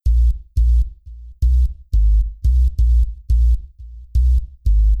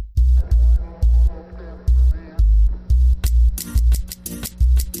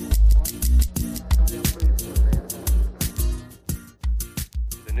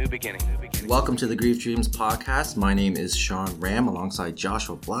Welcome to the Grief Dreams podcast. My name is Sean Ram alongside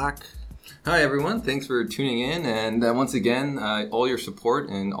Joshua Black. Hi everyone, thanks for tuning in, and once again, all your support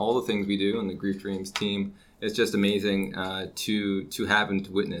and all the things we do in the Grief Dreams team is just amazing to have and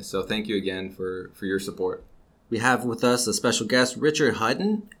to witness. So thank you again for your support. We have with us a special guest, Richard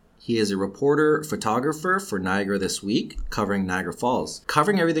Hutton. He is a reporter, photographer for Niagara This Week, covering Niagara Falls.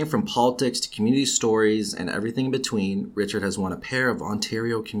 Covering everything from politics to community stories and everything in between, Richard has won a pair of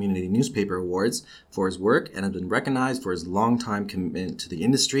Ontario Community Newspaper Awards for his work and has been recognized for his long-time commitment to the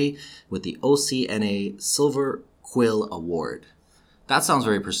industry with the OCNA Silver Quill Award. That sounds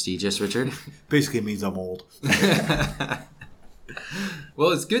very prestigious, Richard. Basically it means I'm old. Well,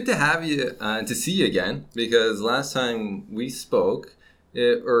 it's good to have you, to see you again, because last time we spoke,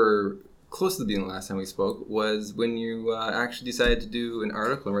 or close to being the last time we spoke, was when you actually decided to do an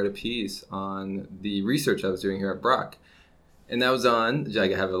article and write a piece on the research I was doing here at Brock. And that was on, I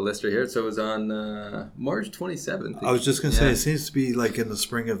have a list right here, so it was on March 27th. I was just going to say, it seems to be like in the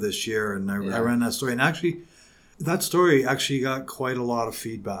spring of this year, and I ran that story. And actually, that story actually got quite a lot of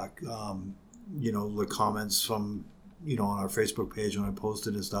feedback. The comments from, on our Facebook page when I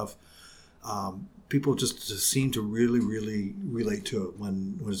posted and stuff. People just seem to really, really relate to it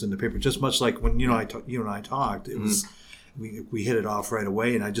when it was in the paper. Just much like when you and I talked, it was we hit it off right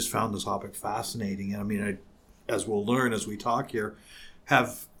away, and I just found the topic fascinating. And I mean, as we'll learn as we talk here,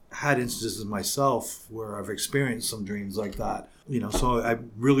 have had instances myself where I've experienced some dreams like that. So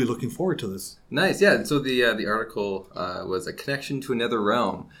I'm really looking forward to this. Nice, yeah. So the article was A Connection to Another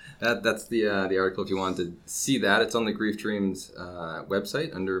Realm. That's the article. If you want to see that, it's on the Grief Dreams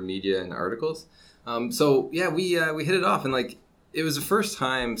website under Media and Articles. We hit it off, and it was the first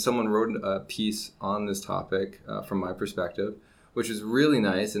time someone wrote a piece on this topic from my perspective, which was really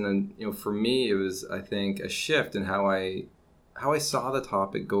nice. And then for me, it was, I think, a shift in how I saw the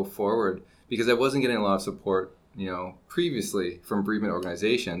topic go forward, because I wasn't getting a lot of support previously from bereavement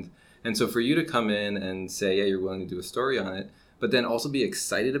organizations. And so for you to come in and say, yeah, you're willing to do a story on it, but then also be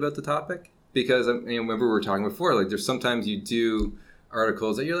excited about the topic, because remember we were talking before, there's sometimes you do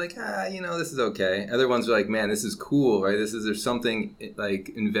articles that you're like, this is okay. Other ones are like, man, this is cool, right? There's something you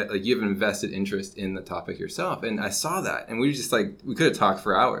have invested interest in the topic yourself. And I saw that, and we just we could have talked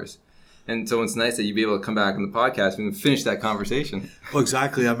for hours. And so it's nice that you'd be able to come back on the podcast and finish that conversation. Well,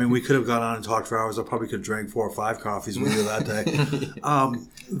 exactly. I mean, we could have gone on and talked for hours. I probably could have drank 4 or 5 coffees with you that day.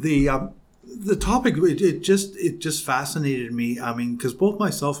 The topic, it just fascinated me. I mean, because both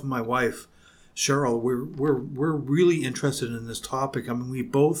myself and my wife, Cheryl, we're really interested in this topic. I mean,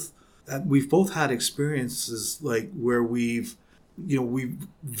 we've both had experiences where we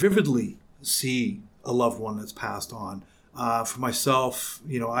vividly see a loved one that's passed on. For myself,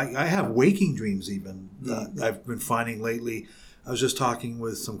 I have waking dreams even that I've been finding lately. I was just talking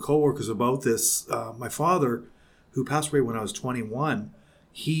with some coworkers about this. My father, who passed away when I was 21,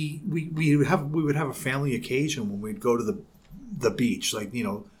 we would have a family occasion when we'd go to the beach,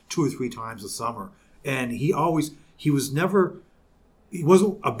 2 or 3 times a summer. And he wasn't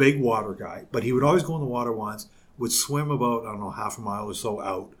a big water guy, but he would always go in the water once, would swim about, half a mile or so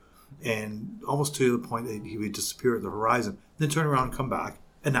out, and almost to the point that he would disappear at the horizon, then turn around and come back,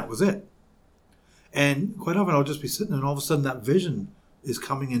 and that was it. And quite often I'll just be sitting, and all of a sudden that vision is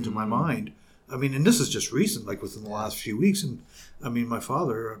coming into my mind. I mean, and this is just recent, within the last few weeks. And I mean, my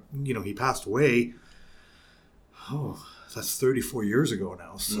father, he passed away, that's 34 years ago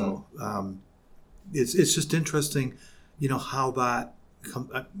now. So it's just interesting, how that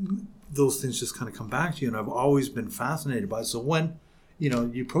those things just kind of come back to you. And I've always been fascinated by it. So when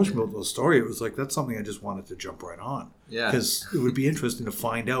you approached me about the story, it was that's something I just wanted to jump right on. Yeah. Because it would be interesting to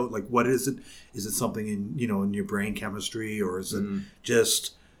find out, what is it? Is it something in your brain chemistry, or is it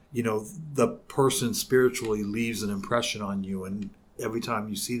just, the person spiritually leaves an impression on you, and every time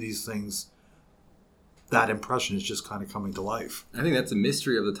you see these things, that impression is just kind of coming to life. I think that's a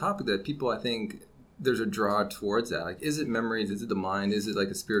mystery of the topic, that people, I think, there's a draw towards that. Is it memories? Is it the mind? Is it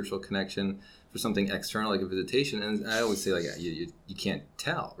a spiritual connection for something external, like a visitation? And I always say, you can't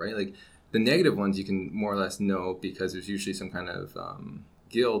tell, right? The negative ones you can more or less know, because there's usually some kind of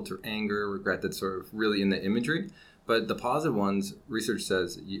guilt or anger, regret that's sort of really in the imagery. But the positive ones, research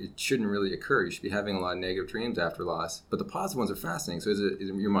says it shouldn't really occur. You should be having a lot of negative dreams after loss. But the positive ones are fascinating. So is it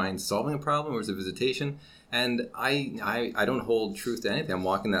your mind solving a problem, or is it visitation? And I don't hold truth to anything. I'm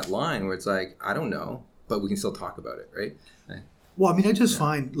walking that line where it's I don't know, but we can still talk about it, right? Well, I mean, I just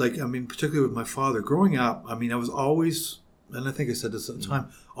find, particularly with my father, growing up, I mean, I was always, and I think I said this at the time,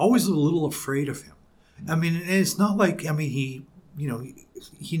 always a little afraid of him. I mean, and it's not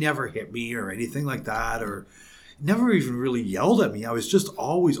he never hit me or anything like that, or never even really yelled at me. I was just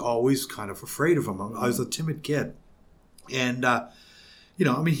always kind of afraid of him. I was a timid kid. And,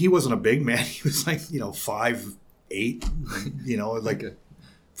 he wasn't a big man. He was like, 5'8", like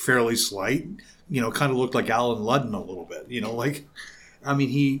fairly slight, kind of looked like Alan Ludden a little bit,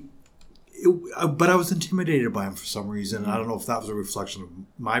 but I was intimidated by him for some reason. I don't know if that was a reflection of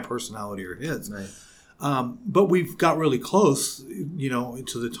my personality or his. Right. But we've got really close,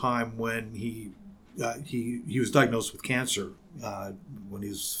 to the time when he was diagnosed with cancer when he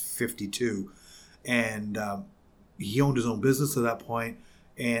was 52, and he owned his own business at that point.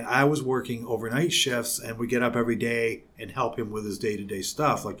 And I was working overnight shifts, and we get up every day and help him with his day-to-day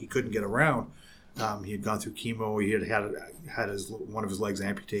stuff. Like, he couldn't get around. He had gone through chemo. He had one of his legs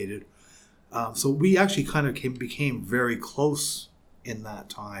amputated. So we actually kind of became very close in that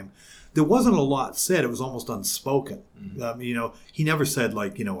time. There wasn't a lot said. It was almost unspoken. Mm-hmm. He never said,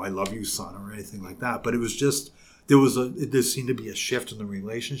 like, I love you, son, or anything like that. But it was just, there seemed to be a shift in the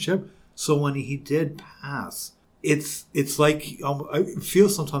relationship. So when he did pass, it's like, I feel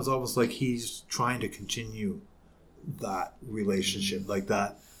sometimes almost like he's trying to continue that relationship, like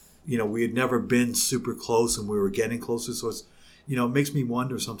that. We had never been super close, and we were getting closer. So it's, it makes me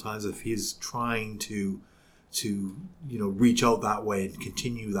wonder sometimes if he's trying to reach out that way and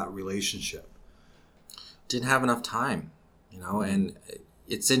continue that relationship. Didn't have enough time, and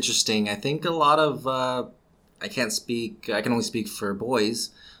it's interesting. I think a lot of, I can only speak for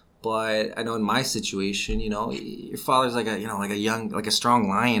boys, but I know in my situation, your father's like a strong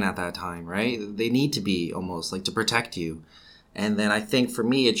lion at that time, right? They need to be almost like to protect you. And then I think for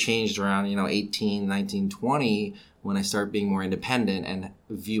me, it changed around, 18, 19, 20, when I started being more independent and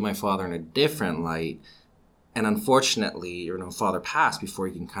view my father in a different light. And unfortunately, father passed before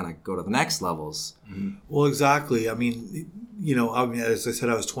he can kind of go to the next levels. Mm-hmm. Well, exactly. I mean, as I said,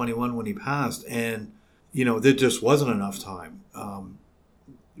 I was 21 when he passed, and, there just wasn't enough time.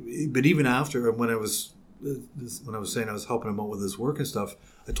 But even after, when I was saying I was helping him out with his work and stuff,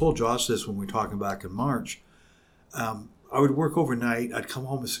 I told Josh this when we were talking back in March. I would work overnight. I'd come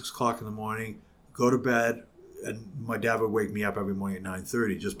home at 6 o'clock in the morning, go to bed, and my dad would wake me up every morning at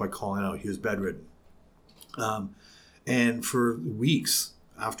 9:30 just by calling out. He was bedridden. And for weeks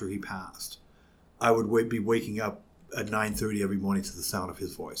after he passed, I would be waking up at 9:30 every morning to the sound of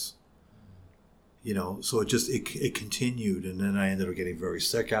his voice. So it continued, and then I ended up getting very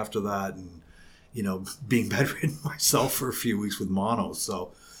sick after that, and being bedridden myself for a few weeks with mono.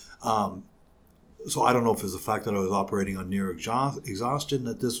 So I don't know if it's the fact that I was operating on near exhaustion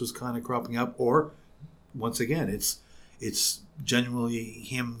that this was kind of cropping up, or once again, it's genuinely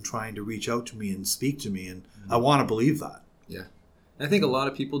him trying to reach out to me and speak to me, and I want to believe that. Yeah, I think a lot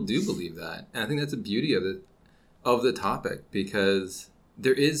of people do believe that, and I think that's the beauty of the topic, because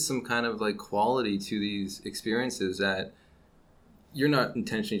there is some kind of like quality to these experiences that you're not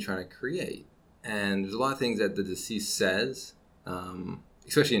intentionally trying to create, and there's a lot of things that the deceased says,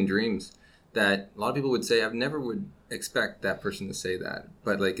 especially in dreams, that a lot of people would say, I've never would expect that person to say that.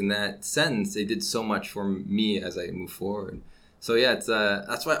 But like in that sentence, they did so much for me as I move forward. So yeah, it's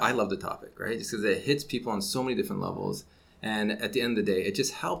that's why I love the topic, right? Just because it hits people on so many different levels. And at the end of the day, it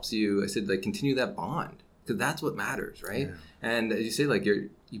just helps you, I said, like continue that bond. Because that's what matters, right? Yeah. And as you say, like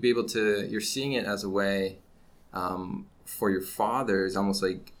you're seeing it as a way for your father is almost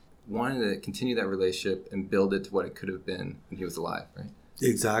like wanting to continue that relationship and build it to what it could have been when he was alive, right?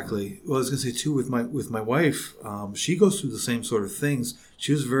 Exactly. Well, I was going to say too, with my wife, she goes through the same sort of things.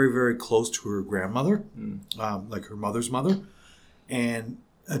 She was very, very close to her grandmother, like her mother's mother, and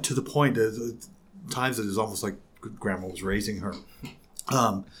to the point that times it is almost like grandma was raising her.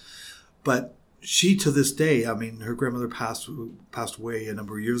 But she, to this day, I mean, her grandmother passed away a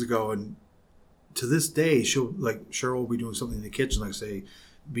number of years ago, and to this day, Cheryl will be doing something in the kitchen, like say,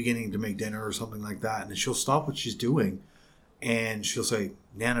 beginning to make dinner or something like that, and she'll stop what she's doing. And she'll say,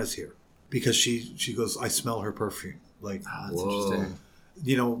 Nana's here. Because she goes, I smell her perfume. Like, that's interesting.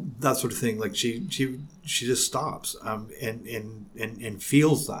 That sort of thing. Like she just stops and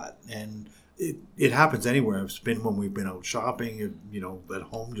feels that. And it happens anywhere. It's been when we've been out shopping, at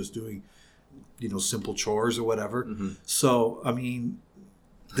home just doing, simple chores or whatever. Mm-hmm. So, I mean,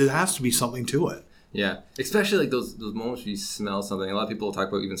 there has to be something to it. Yeah, especially like those moments where you smell something. A lot of people will talk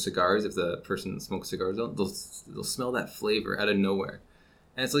about even cigars. If the person smokes cigars, they'll smell that flavor out of nowhere,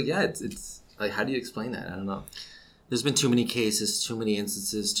 and it's like, yeah, it's like, how do you explain that? I don't know. There's been too many cases, too many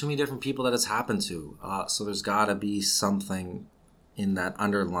instances, too many different people that it's happened to. So there's got to be something in that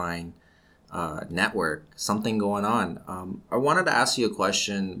underlying network, something going on. I wanted to ask you a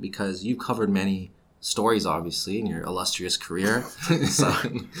question because you've covered many stories, obviously, in your illustrious career. So,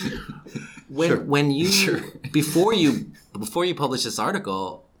 Sure. when you before you published this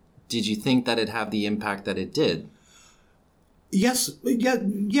article, did you think that it'd have the impact that it did? Yes,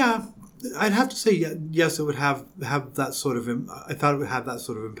 yeah. I'd have to say yes. It would have that sort of. I thought it would have that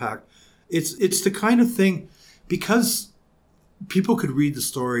sort of impact. It's the kind of thing, because people could read the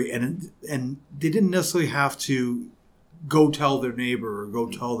story and they didn't necessarily have to go tell their neighbor or go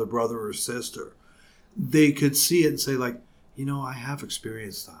tell their brother or sister. They could see it and say, like, I have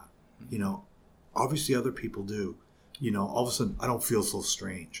experienced that. Obviously other people do. All of a sudden I don't feel so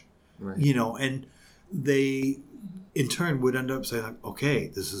strange. Right. And they in turn would end up saying, like, okay,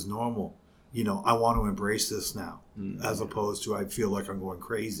 this is normal. I want to embrace this now, as opposed to I feel like I'm going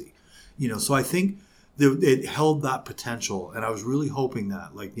crazy. So I think it held that potential, and I was really hoping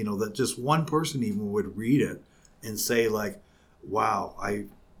that, like, that just one person even would read it and say, like, wow, I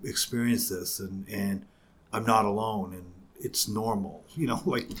experienced this, and I'm not alone, and it's normal.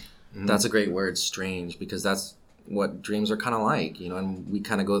 Like. That's a great word, strange, because that's what dreams are kind of like, and we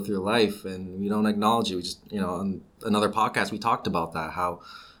kind of go through life and we don't acknowledge it. We just, on another podcast, we talked about that, how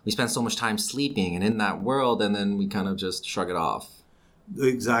we spend so much time sleeping and in that world, and then we kind of just shrug it off.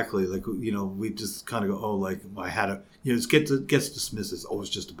 Exactly. Like, we just kind of go, oh, like, I had it gets dismissed as, oh, it's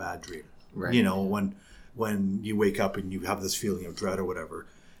just a bad dream. Right. When you wake up and you have this feeling of dread or whatever,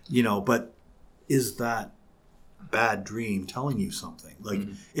 but is that bad dream telling you something? Like,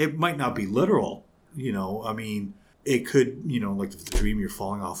 it might not be literal, I mean, it could, like if the dream you're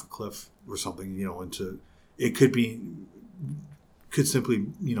falling off a cliff or something, it could simply,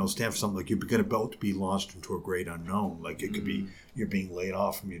 stand for something like you're about to be launched into a great unknown. Like, it could be you're being laid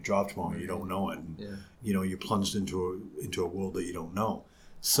off from your job tomorrow and you don't know it. And, you're plunged into a world that you don't know.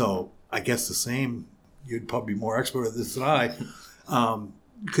 So I guess the same, you'd probably be more expert at this than I,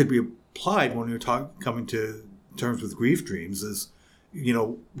 could be applied when you're coming to terms with grief dreams is,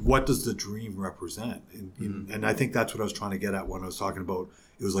 what does the dream represent? And I think that's what I was trying to get at when I was talking about,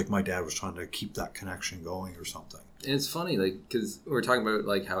 it was like my dad was trying to keep that connection going or something. And it's funny, like, because we're talking about,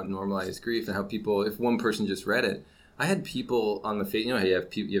 like, how it normalized grief and how people, if one person just read it, I had people on the you have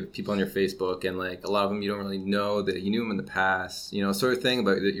people on your Facebook, and, like, a lot of them you don't really know that you knew them in the past, sort of thing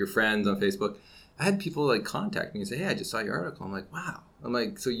about your friends on Facebook. I had people, like, contact me and say, hey, I just saw your article. I'm like, wow. I'm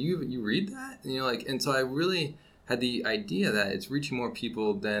like, so you read that? And and so I really had the idea that it's reaching more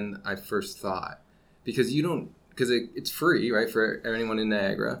people than I first thought, because it's free, right, for anyone in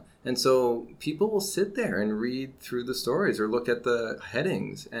Niagara. And so people will sit there and read through the stories or look at the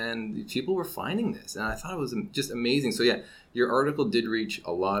headings, and people were finding this. And I thought it was just amazing. So, yeah, your article did reach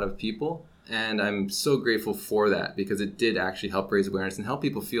a lot of people, and I'm so grateful for that, because it did actually help raise awareness and help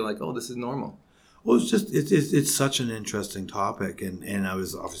people feel like, oh, this is normal. Well, it's such an interesting topic, and I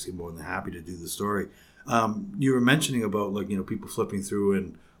was obviously more than happy to do the story. You were mentioning about, like, people flipping through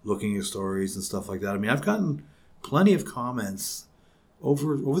and looking at stories and stuff like that. I mean, I've gotten plenty of comments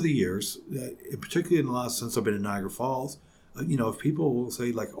over the years, particularly in the last, since I've been in Niagara Falls, if people will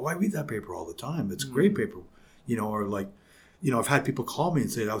say, like, oh, I read that paper all the time. It's a great paper, or like, I've had people call me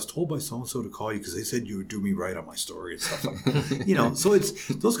and say, I was told by so-and-so to call you because they said you would do me right on my story and stuff like that. So it's,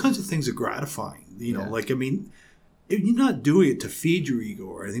 those kinds of things are gratifying, like, I mean, you're not doing it to feed your ego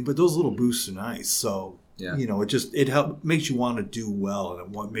or anything, but those little boosts are nice. So, it makes you want to do well,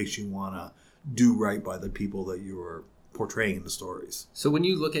 and it makes you want to do right by the people that you are portraying in the stories. So when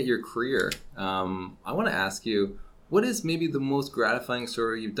you look at your career, I want to ask you, what is maybe the most gratifying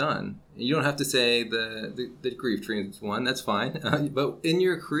story you've done? You don't have to say the grief dreams one, that's fine. But in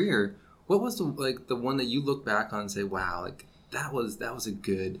your career, what was the one that you look back on and say, wow, like that was a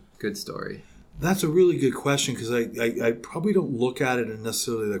good story? That's a really good question, because I probably don't look at it and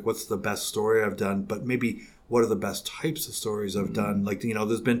necessarily like what's the best story I've done, but maybe what are the best types of stories I've done. Like,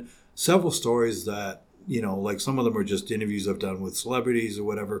 there's been several stories that, like some of them are just interviews I've done with celebrities or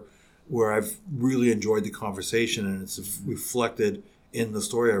whatever, where I've really enjoyed the conversation and it's reflected in the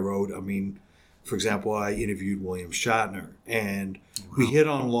story I wrote. I mean, for example, I interviewed William Shatner, and we hit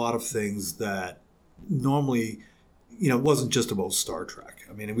on a lot of things that normally, it wasn't just about Star Trek.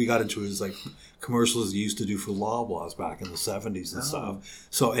 I mean, we got into his, like, commercials he used to do for Loblaws back in the 70s and stuff.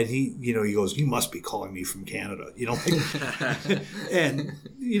 So, and he, he goes, you must be calling me from Canada, and,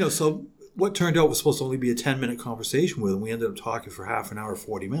 so what turned out was supposed to only be a 10-minute conversation with him. We ended up talking for half an hour,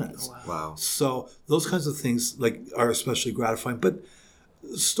 40 minutes. Oh, wow. So those kinds of things, like, are especially gratifying. But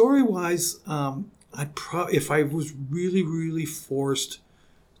story-wise, if I was really, really forced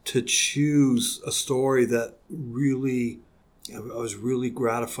to choose a story that really I was really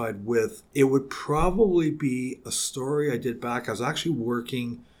gratified with, it would probably be a story I did back. I was actually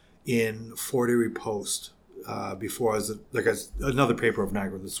working in Fort Erie Post before I was another paper of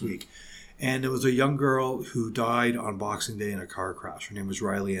Niagara This Week. And it was a young girl who died on Boxing Day in a car crash. Her name was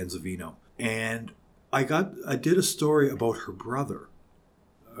Riley Enzavino. And I did a story about her brother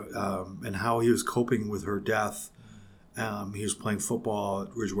and how he was coping with her death. He was playing football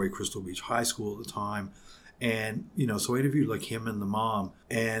at Ridgeway Crystal Beach High School at the time. And, so I interviewed like him and the mom.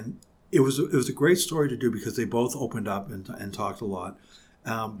 And it was a great story to do because they both opened up and talked a lot.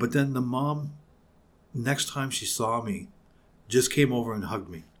 But then the mom, next time she saw me, just came over and hugged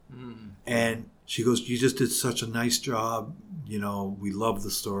me. Mm. And she goes, "You just did such a nice job. We love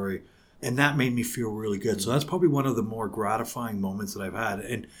the story." And that made me feel really good. So that's probably one of the more gratifying moments that I've had.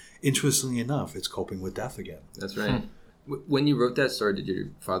 And interestingly enough, it's coping with death again. That's right. When you wrote that story, did your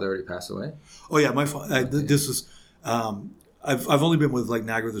father already pass away? Oh, yeah. My father, this is, I've only been with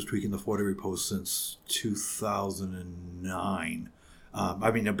Niagara This Week in the Fort Erie Post since 2009.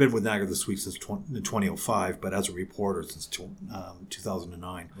 I've been with Niagara This Week since 2005, but as a reporter since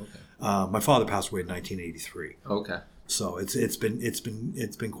 2009. Okay. My father passed away in 1983. Okay. So it's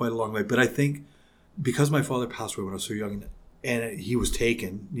been quite a long way. But I think because my father passed away when I was so young, and he was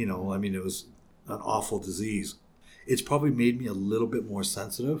taken, it was an awful disease. It's probably made me a little bit more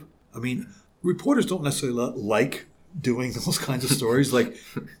sensitive. Reporters don't necessarily like doing those kinds of stories,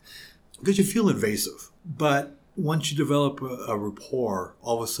 because you feel invasive. But once you develop a rapport,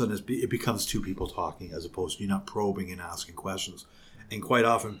 all of a sudden it becomes two people talking as opposed to you not probing and asking questions. And quite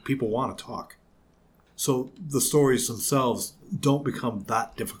often people want to talk. So the stories themselves don't become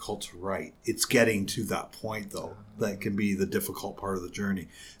that difficult to write. It's getting to that point, though, that can be the difficult part of the journey.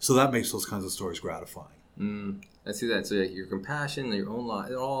 So that makes those kinds of stories gratifying. I see that. So your compassion, your own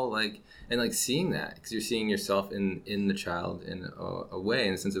life, all seeing that, because you're seeing yourself in the child in a way,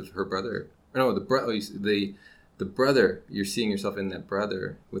 in the sense of her brother. No, the brother. You're seeing yourself in that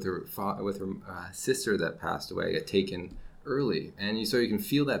brother with her sister that passed away, got taken early, and so you can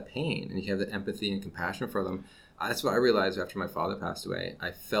feel that pain, and you have that empathy and compassion for them. That's what I realized after my father passed away.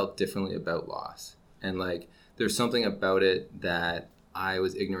 I felt differently about loss, and there's something about it that I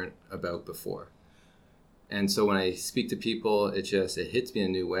was ignorant about before. And so when I speak to people, it hits me in a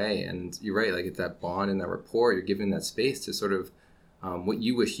new way. And you're right, it's that bond and that rapport. You're giving that space to sort of what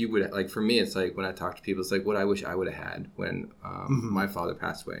you wish you would. For me, it's when I talk to people, it's what I wish I would have had when my father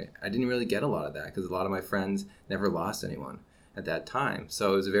passed away. I didn't really get a lot of that because a lot of my friends never lost anyone at that time.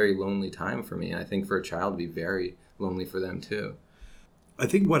 So it was a very lonely time for me. And I think for a child, it'd be very lonely for them too. I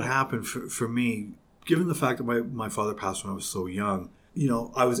think what happened for me, given the fact that my father passed when I was so young,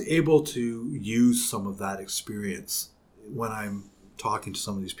 I was able to use some of that experience when I'm talking to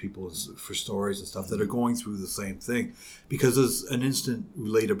some of these people for stories and stuff that are going through the same thing, because there's an instant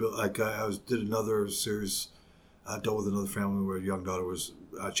relatability. I did another series, dealt with another family where a young daughter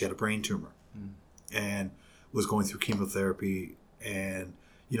she had a brain tumor and was going through chemotherapy, and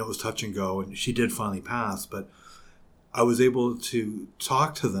it was touch and go, and she did finally pass, but I was able to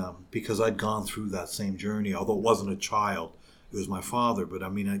talk to them because I'd gone through that same journey, although it wasn't a child. It was my father, but I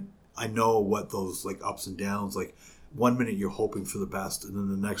know what those ups and downs, 1 minute you're hoping for the best, and then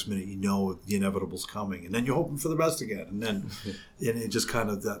the next minute the inevitable's coming, and then you're hoping for the best again, and then and it just kind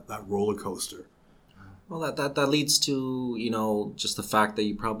of that roller coaster. Well, that leads to just the fact that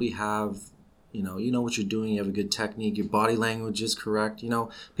you probably have you know what you're doing, you have a good technique, your body language is correct.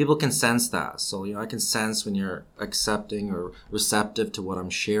 People can sense that. So I can sense when you're accepting or receptive to what I'm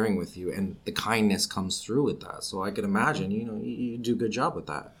sharing with you, and the kindness comes through with that. So I could imagine you do a good job with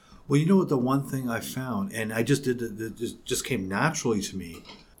that. Well, the one thing I found, and I just did it, just came naturally to me,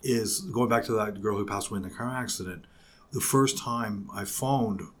 is going back to that girl who passed away in a car accident. The first time I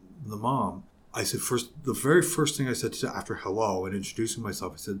phoned the mom, I said the very first thing I said to after hello and introducing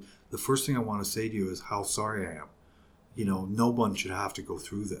myself, I said, the first thing I want to say to you is how sorry I am. No one should have to go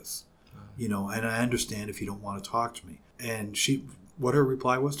through this. And I understand if you don't want to talk to me. And what her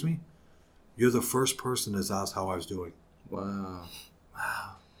reply was to me, you're the first person that's asked how I was doing. Wow.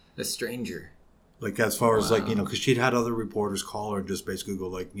 A stranger. As far as because she'd had other reporters call her and just basically go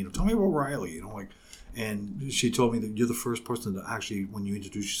tell me about Riley, and she told me that you're the first person that actually, when you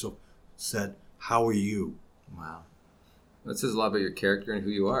introduced yourself, said, how are you? Wow. That says a lot about your character and who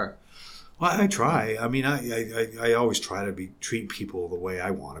you are. Well, I try. I always try to treat people the way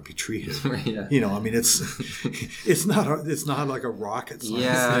I want to be treated. Yeah. It's not like a rocket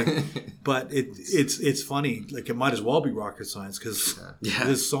science thing, but it's funny. It might as well be rocket science because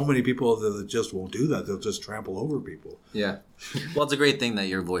there's so many people that just won't do that. They'll just trample over people. Yeah. Well, it's a great thing that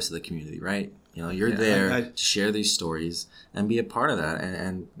you're a voice of the community, right? You're there to share these stories and be a part of that,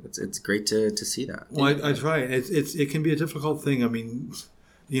 and it's great to see that. Well, I try. It can be a difficult thing.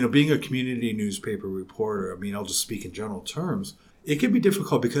 being a community newspaper reporter, I mean, I'll just speak in general terms, it can be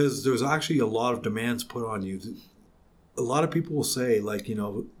difficult because there's actually a lot of demands put on you. A lot of people will say, like,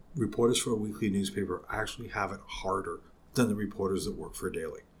 reporters for a weekly newspaper actually have it harder than the reporters that work for a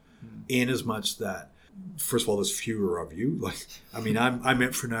daily. In as much that, first of all, there's fewer of you. Like, I mean, I'm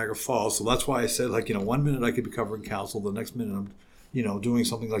meant for Niagara Falls, so that's why I said, like, 1 minute I could be covering council, the next minute I'm, doing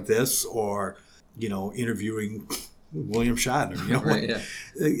something like this, or, interviewing William Shatner. Right, yeah.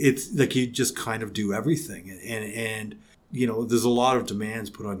 It's like you just kind of do everything, and there's a lot of demands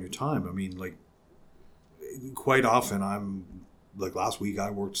put on your time. I mean, like, quite often I'm like, last week I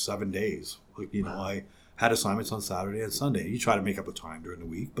worked 7 days. Like, wow. I had assignments on Saturday and Sunday. You try to make up the time during the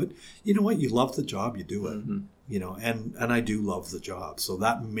week, but you know what? You love the job, you do it. And I do love the job, so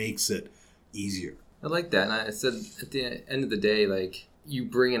that makes it easier. I like that, and I said at the end of the day, like, you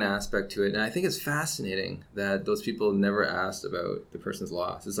bring an aspect to it, and I think it's fascinating that those people never asked about the person's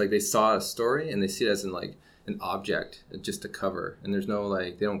loss. It's like they saw a story and they see it as in like an object just to cover, and there's no,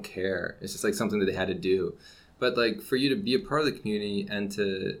 like, they don't care. It's just like something that they had to do. But like, for you to be a part of the community and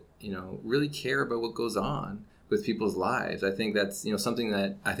to really care about what goes on with people's lives, I think that's something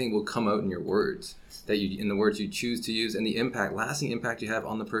that I think will come out in your words, that in the words you choose to use, and the lasting impact you have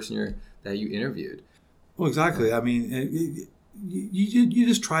on the person that you interviewed. Well, exactly. I mean, you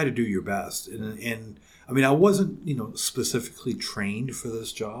just try to do your best, and I mean, I wasn't specifically trained for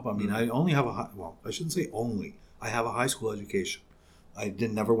this job. I mean, I only have I shouldn't say only. I have a high school education. I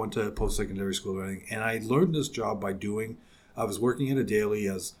never went to post-secondary school or anything, and I learned this job by I was working at a daily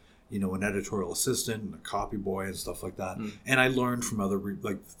as an editorial assistant and a copy boy and stuff like that, and I learned from other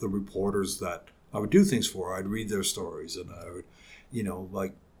the reporters that I would do things for. I'd read their stories, and I would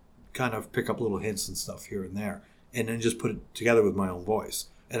like kind of pick up little hints and stuff here and there, and then just put it together with my own voice.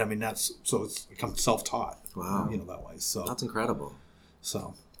 And I mean, it's I'm self-taught. Wow, that way. So that's incredible.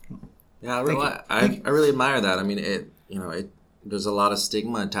 So yeah, I really admire that. I mean, there's a lot of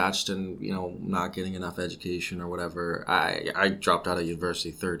stigma attached in not getting enough education or whatever. I dropped out of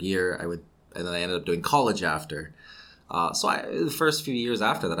university third year. And then I ended up doing college after. So the first few years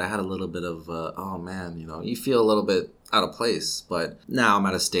after that, I had a little bit of oh man, you feel a little bit out of place. But now I'm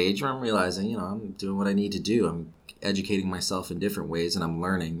at a stage where I'm realizing I'm doing what I need to do. I'm educating myself in different ways, and I'm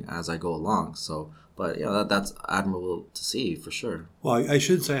learning as I go along. So. But yeah, that's admirable to see for sure. Well, I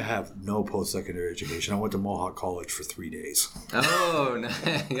should say I have no post-secondary education. I went to Mohawk College for 3 days. Oh,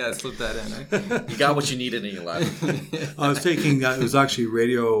 nice. You gotta slip that in. Eh? You got what you needed in your life. I was taking, it was actually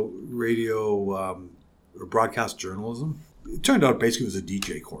radio or broadcast journalism. It turned out basically it was a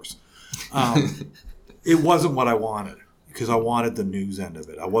DJ course. It wasn't what I wanted, because I wanted the news end of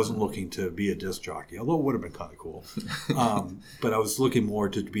it. I wasn't looking to be a disc jockey, although it would have been kind of cool. But I was looking more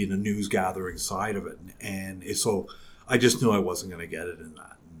to be in the news gathering side of it. And so I just knew I wasn't going to get it in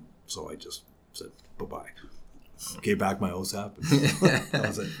that. And so I just said bye-bye. Gave back my OSAP. And that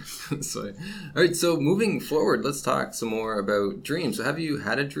was it. Sorry. All right, so moving forward, let's talk some more about dreams. So have you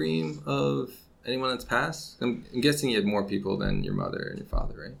had a dream of anyone that's passed? I'm guessing you had more people than your mother and your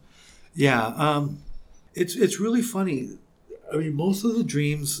father, right? Yeah. It's really funny. I mean, most of the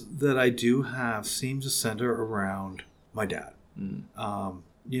dreams that I do have seem to center around my dad.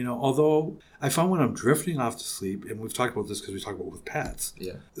 Although I find when I'm drifting off to sleep, and we've talked about this because we talk about with pets.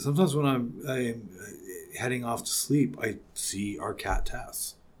 Yeah. Sometimes when I'm heading off to sleep, I see our cat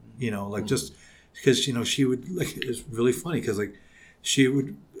Tess. Just because she would it's really funny because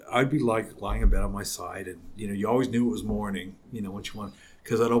I'd be like lying in bed on my side, and you always knew it was morning. When she wanted.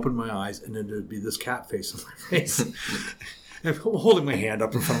 Because I'd open my eyes, and then there'd be this cat face on my face. And I'm holding my hand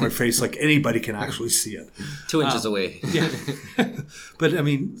up in front of my face like anybody can actually see it. 2 inches away. Yeah. But, I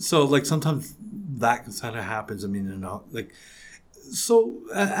mean, so, sometimes that kind of happens. I mean, so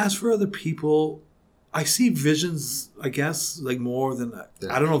as for other people, I see visions, I guess, more than that.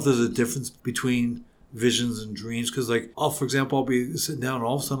 I don't know if there's a difference between visions and dreams. Because, for example, I'll be sitting down, and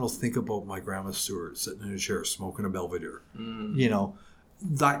all of a sudden I'll think about my grandma Stewart sitting in a chair smoking a Belvedere.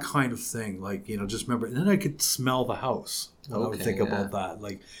 That kind of thing, just remember. And then I could smell the house when I would think about that,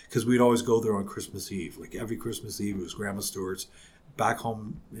 because we'd always go there on Christmas Eve. Every Christmas Eve, it was Grandma Stewart's. Back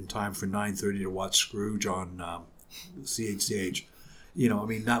home in time for 9:30 to watch Scrooge on CHCH. I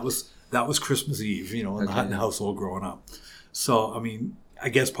mean, that was Christmas Eve. In the Hutton household growing up. So, I mean, I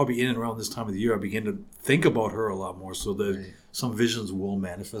guess probably in and around this time of the year, I began to think about her a lot more. So that some visions will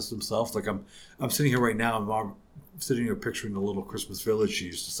manifest themselves. I'm sitting here right now, and I'm sitting here picturing the little Christmas village she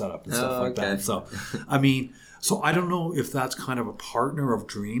used to set up and stuff like that. So, I mean, I don't know if that's kind of a partner of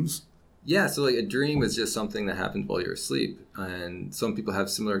dreams, Yeah, so like a dream is just something that happens while you're asleep, and some people have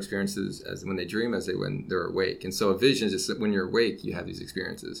similar experiences as when they dream as when they're awake. And so a vision is just that when you're awake, you have these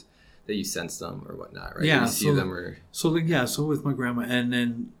experiences that you sense them or whatnot, right? Yeah, You see them or so with my grandma, and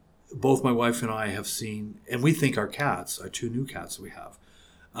then both my wife and I have seen, and we think our cats, our 2 new cats that we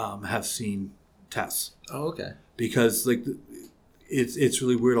have seen Tess. oh, okay, Because like it's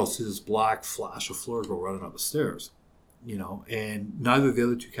really weird. I'll see this black flash of Flora go running up the stairs, and neither of the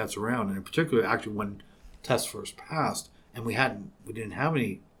other 2 cats around. And in particular, actually, when Tess first passed, and we didn't have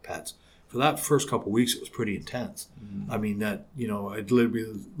any pets for that first couple of weeks, it was pretty intense. I mean, I'd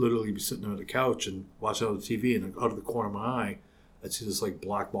literally be sitting on the couch and watching out the TV, and out of the corner of my eye, I'd see this like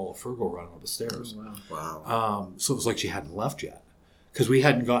black ball of fur go running up the stairs. Wow. So it was like she hadn't left yet, because we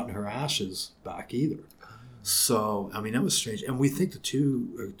hadn't gotten her ashes back either. So, I mean, that was strange. And we think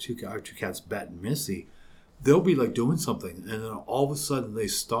our 2 cats, Bet and Missy, they'll be like doing something, and then all of a sudden they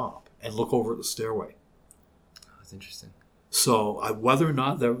stop and look over at the stairway. oh, that's interesting. So whether or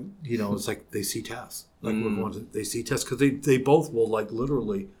not they're, it's like they see Tess. Like they see Tess, because they both will like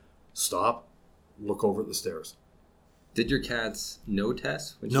literally stop, look over at the stairs. Did your cats know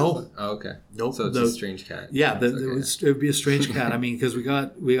Tess? When she No. was- oh, okay. Nope. So it's a strange cat. Yeah, Okay. it would be a strange cat. I mean, because we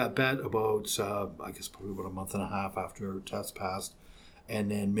got Bet about I guess probably about a month and a half after Tess passed,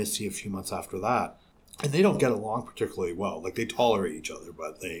 and then Missy a few months after that. And they don't get along particularly well. Like they tolerate each other,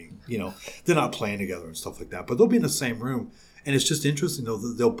 but they're not playing together and stuff like that. But they'll be in the same room, and it's just interesting though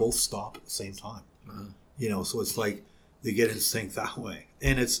that they'll both stop at the same time. So it's like they get in sync that way.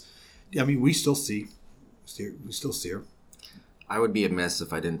 And we still see her. I would be amiss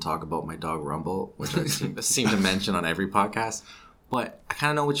if I didn't talk about my dog Rumble, which I seem to mention on every podcast. But I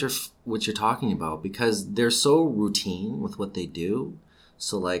kind of know what you're talking about, because they're so routine with what they do.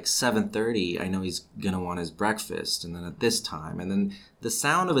 So like 7:30, I know he's gonna want his breakfast, and then at this time, and then the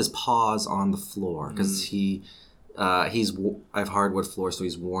sound of his paws on the floor, because I've hardwood floor, so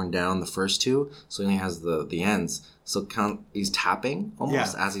he's worn down the first 2, so he only has the ends. So he's tapping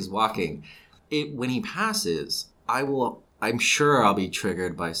almost as he's walking. When he passes, I'm sure I'll be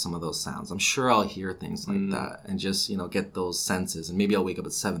triggered by some of those sounds. I'm sure I'll hear things like that, and just get those senses, and maybe I'll wake up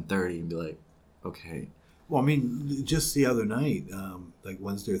at 7:30 and be like, okay. Well, I mean, just the other night, like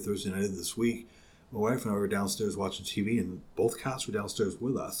Wednesday or Thursday night of this week, my wife and I were downstairs watching TV, and both cats were downstairs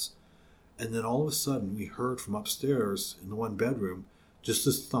with us. And then all of a sudden, we heard from upstairs in the one bedroom just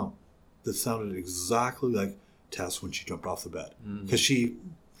this thump that sounded exactly like Tess when she jumped off the bed. Because she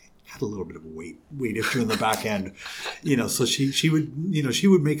had a little bit of a weight issue in the back end, so she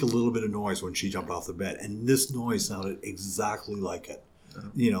would make a little bit of noise when she jumped off the bed. And this noise sounded exactly like it,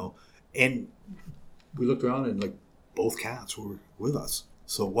 and we looked around, and like both cats were with us.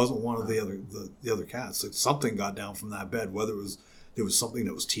 So it wasn't one of the other cats. Like something got down from that bed, whether there was something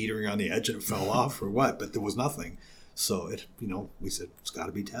that was teetering on the edge and it fell off or what, but there was nothing. So we said, it's got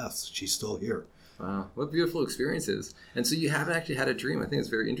to be Tess. She's still here. Wow, what beautiful experiences. And so you haven't actually had a dream. I think it's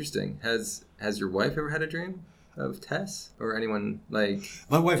very interesting. Has your wife ever had a dream of Tess, or anyone like?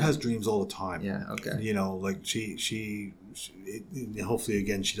 My wife has dreams all the time. Yeah, okay. Like she hopefully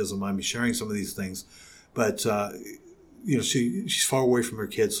again she doesn't mind me sharing some of these things, but she's far away from her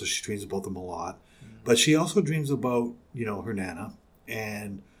kids, so she dreams about them a lot. But she also dreams about her Nana,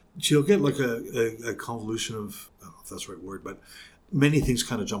 and she'll get like a convolution of, I don't know if that's the right word, but many things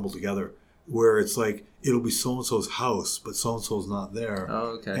kind of jumbled together, where it's like it'll be so-and-so's house, but so-and-so's not there.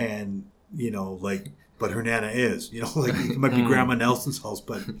 Oh, okay. And but her Nana is, like it might be Grandma Nelson's house,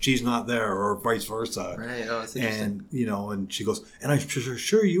 but she's not there, or vice versa. Right. Oh, that's interesting. And and she goes, and I'm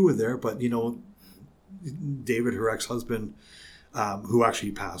sure you were there, but David, her ex-husband, who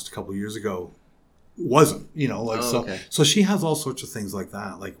actually passed a couple of years ago, wasn't. Okay. So she has all sorts of things like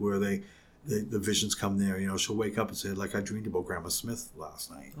that, like where the visions come there. She'll wake up and say, like, I dreamed about Grandma Smith last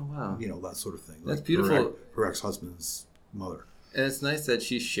night. Oh, wow. That sort of thing. That's like beautiful. Her ex-husband's mother. And it's nice that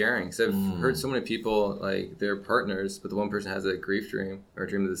she's sharing, because I've heard so many people, like, they're partners, but the one person has a grief dream or a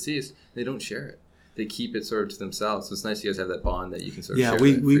dream of the deceased, they don't share it. They keep it sort of to themselves. So it's nice you guys have that bond that you can sort of share. Yeah,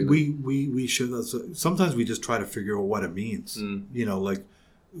 we share that. So sometimes we just try to figure out what it means. Like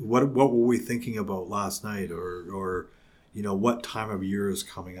what were we thinking about last night, or what time of year is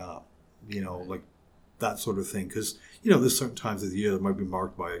coming up, like that sort of thing. Because there's certain times of the year that might be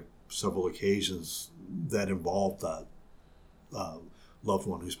marked by several occasions that involve that loved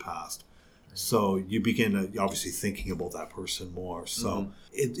one who's passed. So you begin obviously thinking about that person more. So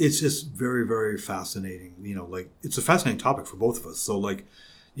it's just very, very fascinating. Like it's a fascinating topic for both of us. So like,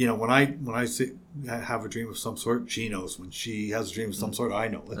 when I have a dream of some sort, she knows. When she has a dream of some sort, I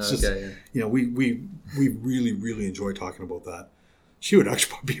know. It's we really, really enjoy talking about that She would actually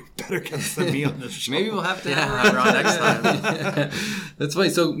probably be a better guest than me on this show. Maybe we'll have to Yeah, have her have her on next time. Yeah. That's funny.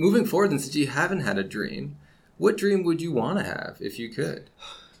 So moving forward, then, since you haven't had a dream, what dream would you want to have if you could?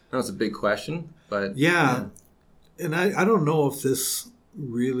 I know it's a big question, but Yeah. And I don't know if this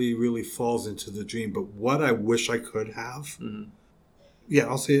really, really falls into the dream, but what I wish I could have, yeah,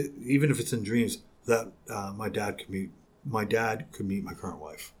 I'll say it, even if it's in dreams, that my dad could meet my current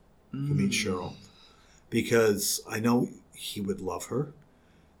wife, could meet Cheryl, because I know he would love her.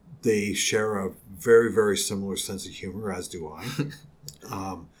 They share a very, very similar sense of humor, as do I.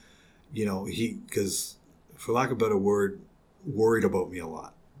 Because for lack of a better word, worried about me a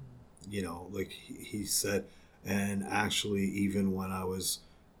lot. Like he said, and actually even when I was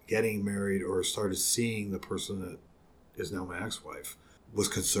getting married or started seeing the person that is now my ex-wife, was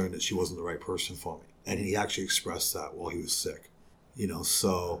concerned that she wasn't the right person for me. And he actually expressed that while he was sick.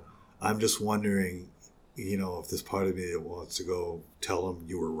 So I'm just wondering, if there's part of me that wants to go tell him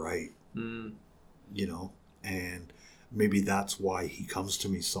you were right, and maybe that's why he comes to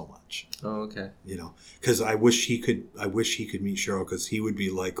me so much. Oh, okay. Because I wish he could meet Cheryl, because he would be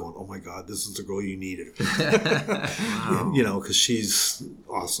like going, oh my God, this is the girl you needed. Wow. Because she's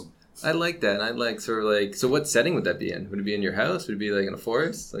awesome. I like that. I like sort of like, so what setting would that be in? Would it be in your house? Would it be like in a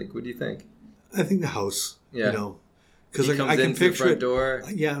forest? Like, what do you think? I think the house, Yeah. Because He I comes can in through the picture front it. door.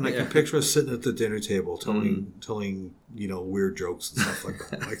 Yeah, and I can picture us sitting at the dinner table telling weird jokes and stuff like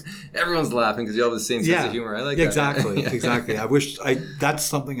that. Like, Everyone's laughing because you all have the same sense of humor. I like yeah, that. exactly, Yeah. exactly. That's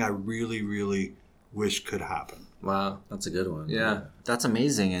something I really, really wish could happen. Wow. That's a good one. Yeah. That's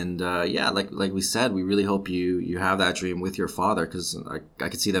amazing. And like we said, we really hope you have that dream with your father, because I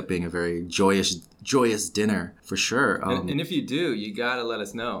could see that being a very joyous dinner for sure. And if you do, you got to let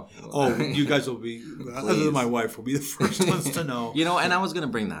us know. Oh, you guys will be, other than my wife, will be the first ones to know. And I was going to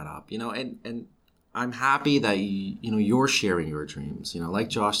bring that up, and I'm happy that you're sharing your dreams. Like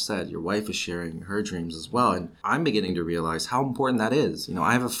Josh said, your wife is sharing her dreams as well. And I'm beginning to realize how important that is.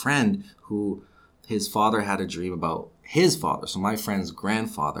 I have a friend who his father had a dream about his father, so my friend's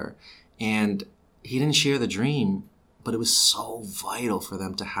grandfather, and he didn't share the dream, but it was so vital for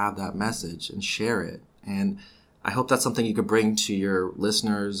them to have that message and share it. And I hope that's something you could bring to your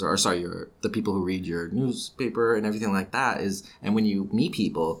listeners, the people who read your newspaper and everything like that, and when you meet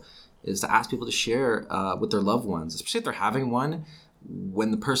people, is to ask people to share with their loved ones, especially if they're having one. When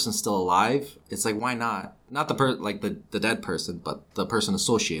the person's still alive, it's like, why not? Not the dead person, but the person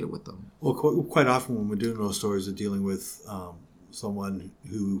associated with them. Well, quite often when we're doing those stories of dealing with someone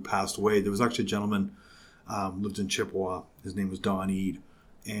who passed away, there was actually a gentleman lived in Chippewa. His name was Don Eade,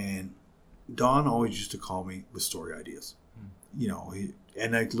 and Don always used to call me with story ideas.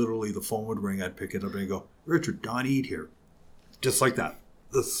 And literally the phone would ring, I'd pick it up and I'd go, Richard, Don Eade here, just like that,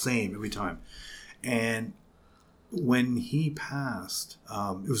 the same every time. And when he passed,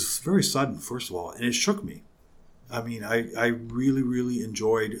 it was very sudden, first of all, and it shook me. I mean, I really, really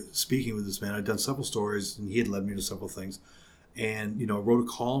enjoyed speaking with this man. I'd done several stories, and he had led me to several things. And, I wrote a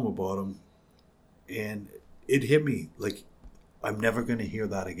column about him, and it hit me like, I'm never going to hear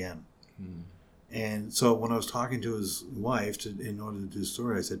that again. And so when I was talking to his wife in order to do the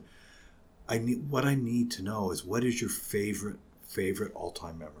story, I said, what I need to know is, what is your favorite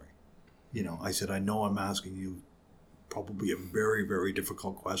all-time memory? I said, I know I'm asking you probably a very, very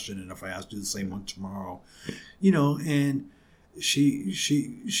difficult question, and if I asked you the same one tomorrow, and she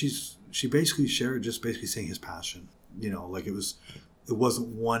basically shared, just basically saying his passion, like it wasn't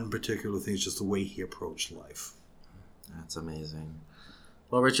one particular thing, it's just the way he approached life. That's amazing.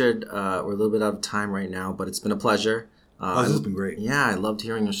 Well, Richard, we're a little bit out of time right now, but it's been a pleasure. This has been great. Yeah, I loved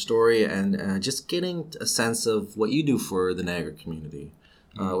hearing your story and just getting a sense of what you do for the Niagara community,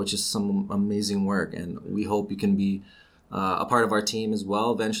 which is some amazing work. And we hope you can be a part of our team as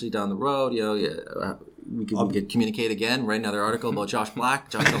well eventually down the road. We could communicate again, write another article about Josh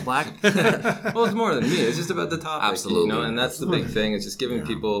Black. Well, it's more than me. It's just about the topic. Absolutely. And that's the big thing. It's just giving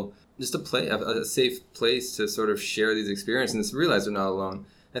people just a safe place to sort of share these experiences and just realize they're not alone.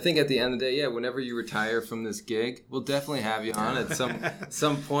 I think at the end of the day, whenever you retire from this gig, we'll definitely have you on at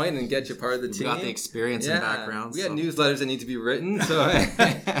some point and get you part of the team. We got the experience and background. We got newsletters that need to be written. So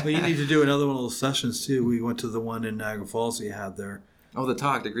well, you need to do another one of those sessions too. We went to the one in Niagara Falls that you had there. Oh,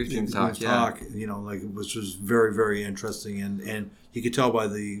 the Grief Dreams talk. Which was very, very interesting, and you could tell by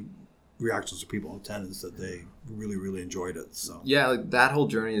the reactions of people in attendance that they really, really enjoyed it. So that whole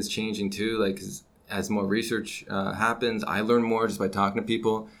journey is changing too. As more research happens, I learn more just by talking to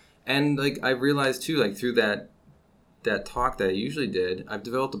people, and I realized too, through that talk that I usually did, I've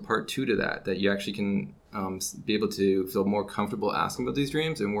developed a part 2 to that you actually can be able to feel more comfortable asking about these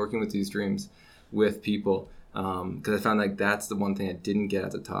dreams and working with these dreams with people. Because I found like that's the one thing I didn't get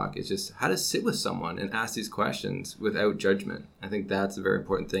at the talk is just how to sit with someone and ask these questions without judgment. I think that's a very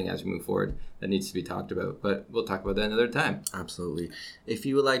important thing as we move forward that needs to be talked about, but we'll talk about that another time. Absolutely. If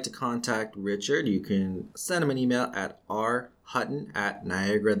you would like to contact Richard, you can send him an email at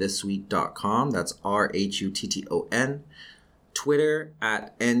rhutton@niagarathisweek.com. That's RHUTTON. Twitter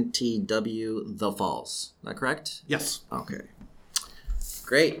at NTW The Falls. Is that correct? Yes. Okay.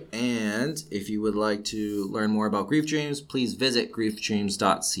 Great. And if you would like to learn more about Grief Dreams, please visit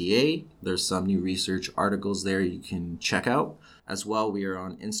griefdreams.ca. There's some new research articles there you can check out. As well, we are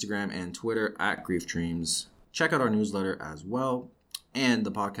on Instagram and Twitter at Grief Dreams. Check out our newsletter as well. And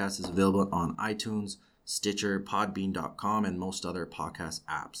the podcast is available on iTunes, Stitcher, Podbean.com, and most other podcast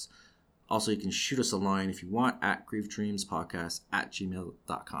apps. Also, you can shoot us a line if you want at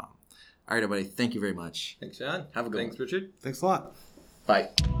griefdreamspodcast@gmail.com. All right, everybody. Thank you very much. Thanks, John. Have a good Thanks, one. Richard. Thanks a lot. Bye.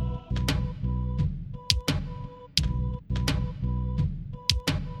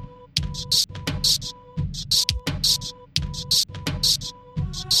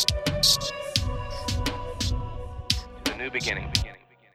 The new beginning.